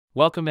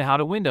Welcome to How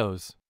to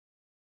Windows.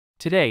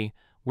 Today,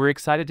 we're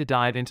excited to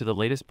dive into the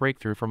latest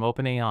breakthrough from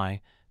OpenAI,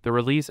 the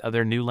release of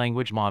their new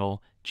language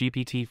model,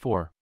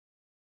 GPT-4.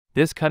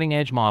 This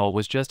cutting-edge model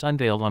was just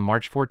unveiled on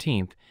March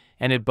 14th,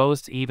 and it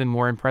boasts even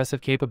more impressive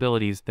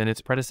capabilities than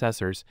its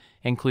predecessors,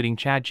 including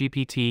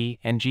ChatGPT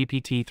and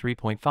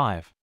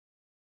GPT-3.5.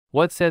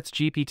 What sets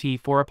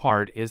GPT-4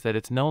 apart is that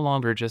it's no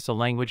longer just a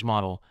language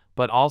model,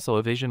 but also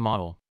a vision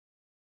model.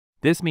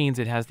 This means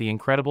it has the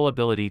incredible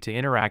ability to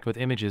interact with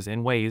images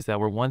in ways that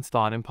were once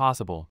thought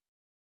impossible.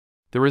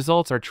 The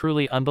results are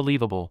truly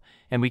unbelievable,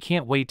 and we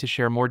can't wait to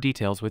share more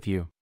details with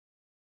you.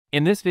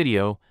 In this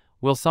video,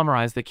 we'll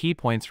summarize the key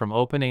points from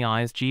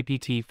OpenAI's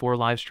GPT-4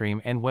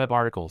 livestream and web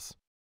articles.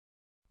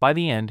 By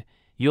the end,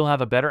 you'll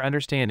have a better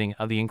understanding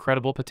of the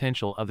incredible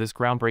potential of this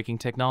groundbreaking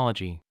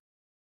technology.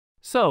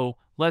 So,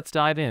 let's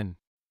dive in.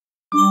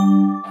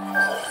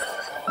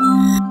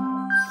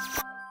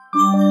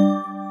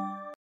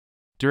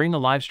 During the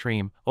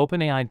livestream,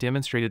 OpenAI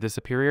demonstrated the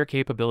superior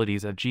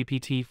capabilities of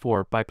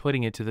GPT-4 by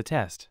putting it to the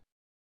test.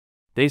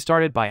 They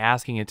started by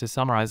asking it to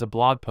summarize a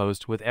blog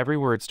post with every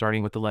word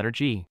starting with the letter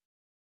G.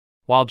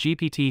 While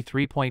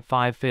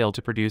GPT-3.5 failed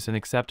to produce an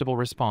acceptable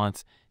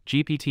response,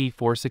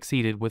 GPT-4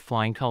 succeeded with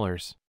flying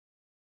colors.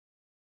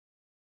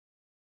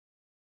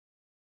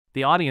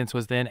 The audience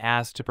was then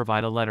asked to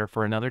provide a letter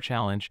for another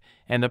challenge,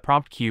 and the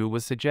prompt cue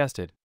was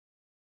suggested.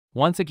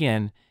 Once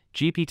again,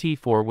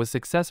 GPT-4 was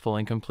successful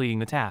in completing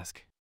the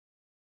task.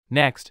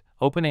 Next,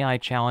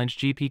 OpenAI challenged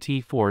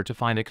GPT-4 to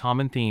find a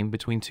common theme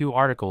between two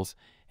articles,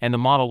 and the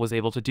model was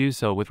able to do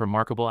so with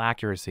remarkable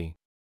accuracy.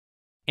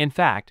 In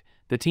fact,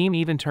 the team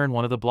even turned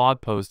one of the blog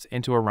posts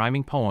into a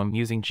rhyming poem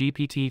using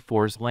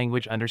GPT-4's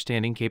language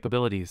understanding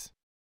capabilities.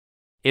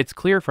 It's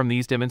clear from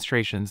these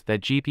demonstrations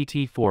that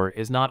GPT-4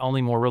 is not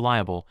only more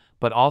reliable,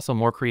 but also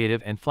more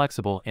creative and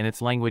flexible in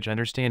its language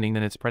understanding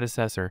than its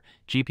predecessor,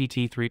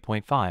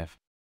 GPT-3.5.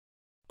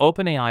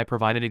 OpenAI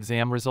provided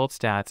exam result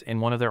stats in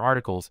one of their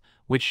articles,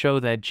 which show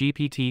that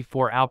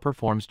GPT-4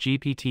 outperforms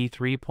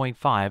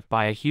GPT-3.5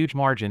 by a huge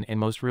margin in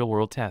most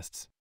real-world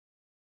tests.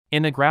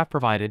 In the graph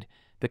provided,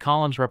 the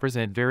columns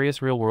represent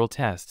various real-world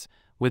tests,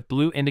 with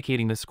blue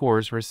indicating the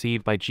scores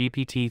received by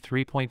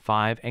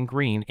GPT-3.5 and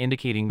green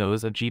indicating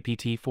those of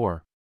GPT-4.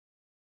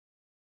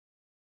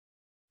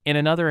 In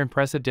another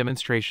impressive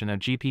demonstration of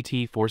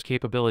GPT-4's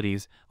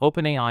capabilities,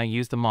 OpenAI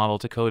used the model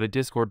to code a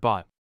Discord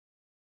bot.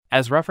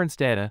 As reference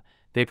data,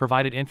 they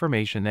provided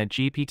information that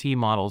GPT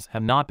models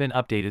have not been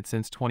updated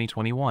since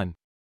 2021.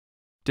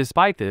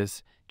 Despite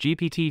this,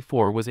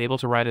 GPT-4 was able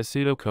to write a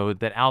pseudocode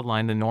that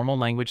outlined the normal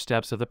language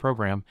steps of the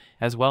program,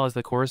 as well as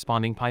the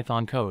corresponding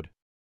Python code.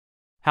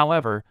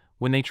 However,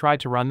 when they tried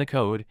to run the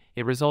code,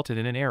 it resulted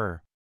in an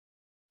error.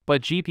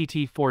 But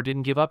GPT-4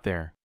 didn't give up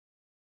there.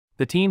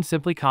 The team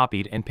simply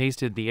copied and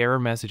pasted the error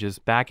messages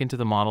back into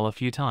the model a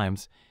few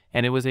times,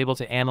 and it was able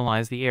to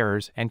analyze the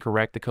errors and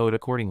correct the code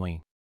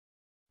accordingly.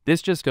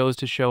 This just goes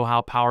to show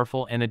how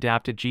powerful and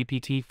adapted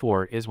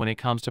GPT-4 is when it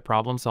comes to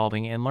problem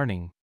solving and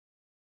learning.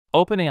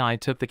 OpenAI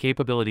took the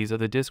capabilities of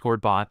the Discord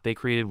bot they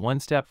created one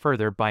step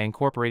further by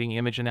incorporating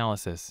image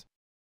analysis.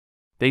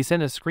 They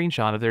sent a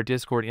screenshot of their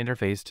Discord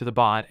interface to the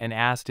bot and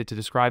asked it to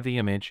describe the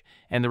image,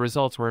 and the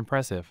results were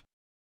impressive.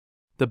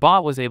 The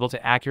bot was able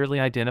to accurately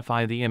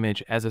identify the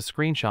image as a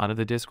screenshot of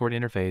the Discord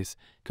interface,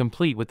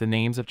 complete with the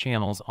names of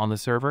channels on the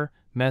server,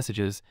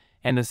 messages,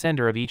 and the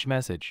sender of each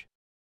message.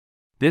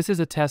 This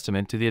is a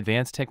testament to the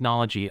advanced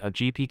technology of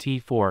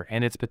GPT-4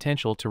 and its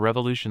potential to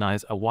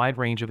revolutionize a wide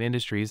range of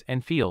industries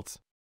and fields.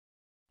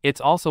 It's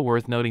also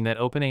worth noting that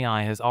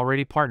OpenAI has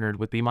already partnered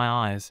with Be My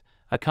Eyes,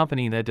 a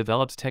company that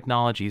develops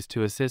technologies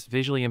to assist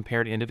visually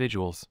impaired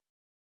individuals.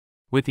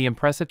 With the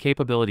impressive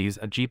capabilities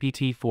of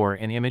GPT-4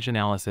 in image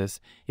analysis,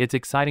 it's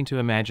exciting to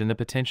imagine the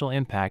potential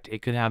impact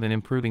it could have in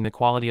improving the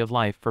quality of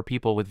life for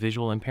people with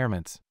visual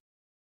impairments.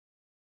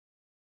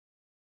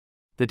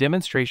 The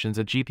demonstrations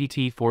of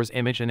GPT-4's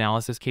image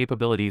analysis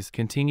capabilities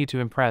continue to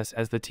impress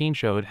as the team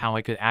showed how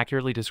it could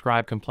accurately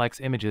describe complex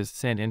images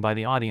sent in by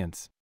the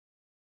audience.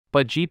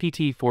 But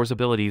GPT-4's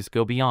abilities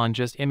go beyond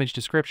just image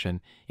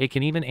description. It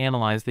can even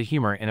analyze the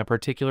humor in a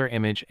particular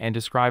image and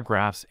describe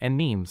graphs and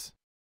memes.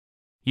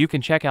 You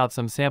can check out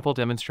some sample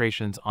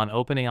demonstrations on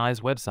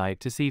OpenAI's website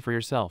to see for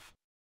yourself.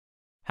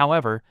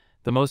 However,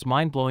 the most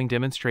mind-blowing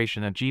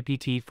demonstration of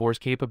GPT-4's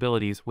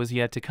capabilities was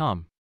yet to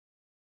come.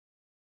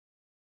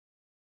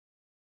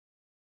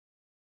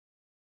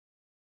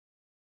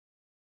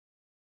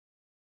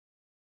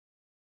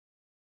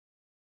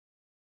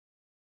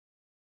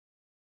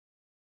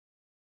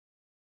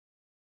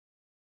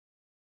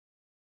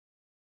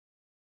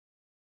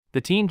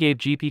 The team gave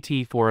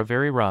GPT-4 a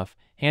very rough,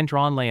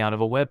 hand-drawn layout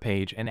of a web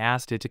page and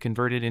asked it to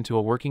convert it into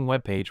a working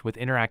web page with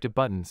interactive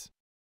buttons.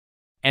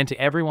 And to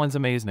everyone's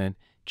amazement,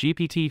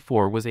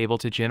 GPT-4 was able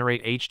to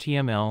generate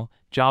HTML,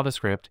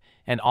 JavaScript,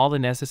 and all the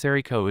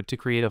necessary code to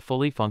create a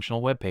fully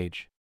functional web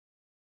page.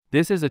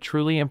 This is a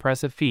truly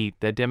impressive feat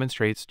that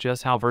demonstrates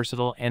just how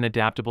versatile and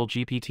adaptable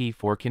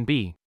GPT-4 can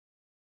be.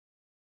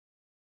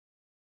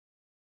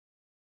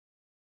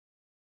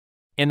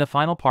 In the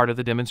final part of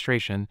the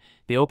demonstration,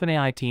 the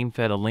OpenAI team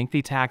fed a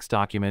lengthy tax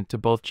document to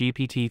both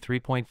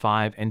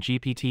GPT-3.5 and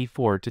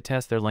GPT-4 to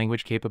test their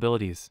language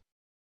capabilities.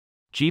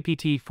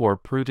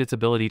 GPT-4 proved its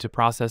ability to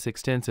process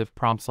extensive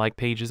prompts like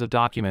pages of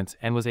documents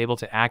and was able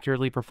to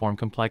accurately perform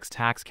complex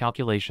tax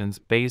calculations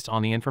based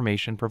on the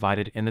information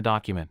provided in the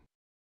document.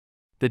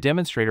 The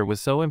demonstrator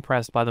was so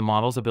impressed by the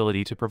model's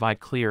ability to provide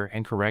clear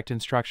and correct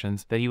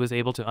instructions that he was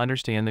able to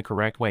understand the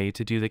correct way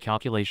to do the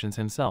calculations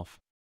himself.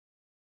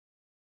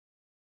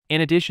 In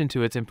addition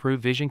to its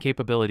improved vision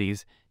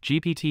capabilities,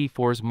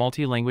 GPT-4's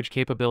multi-language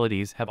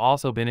capabilities have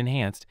also been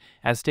enhanced,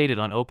 as stated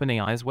on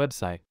OpenAI's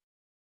website.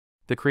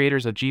 The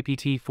creators of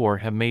GPT-4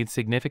 have made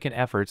significant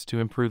efforts to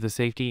improve the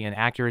safety and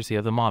accuracy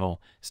of the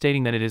model,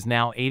 stating that it is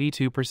now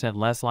 82%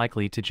 less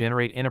likely to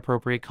generate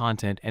inappropriate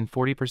content and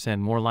 40%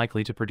 more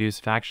likely to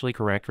produce factually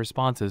correct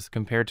responses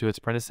compared to its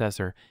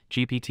predecessor,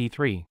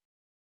 GPT-3.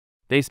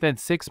 They spent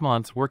 6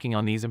 months working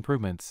on these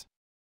improvements.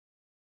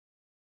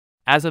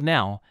 As of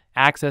now,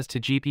 access to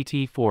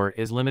GPT-4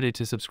 is limited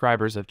to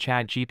subscribers of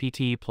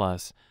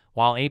ChatGPT+,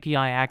 while API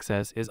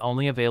access is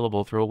only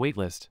available through a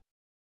waitlist.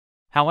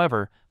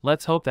 However,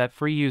 let's hope that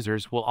free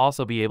users will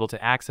also be able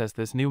to access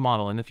this new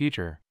model in the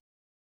future.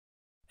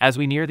 As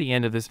we near the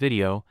end of this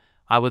video,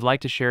 I would like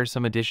to share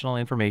some additional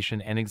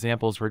information and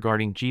examples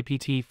regarding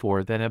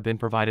GPT-4 that have been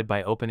provided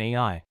by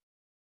OpenAI.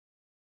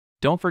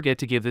 Don't forget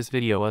to give this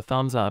video a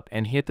thumbs up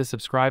and hit the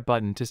subscribe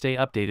button to stay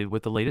updated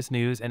with the latest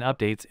news and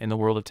updates in the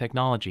world of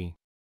technology.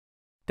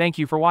 Thank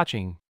you for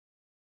watching.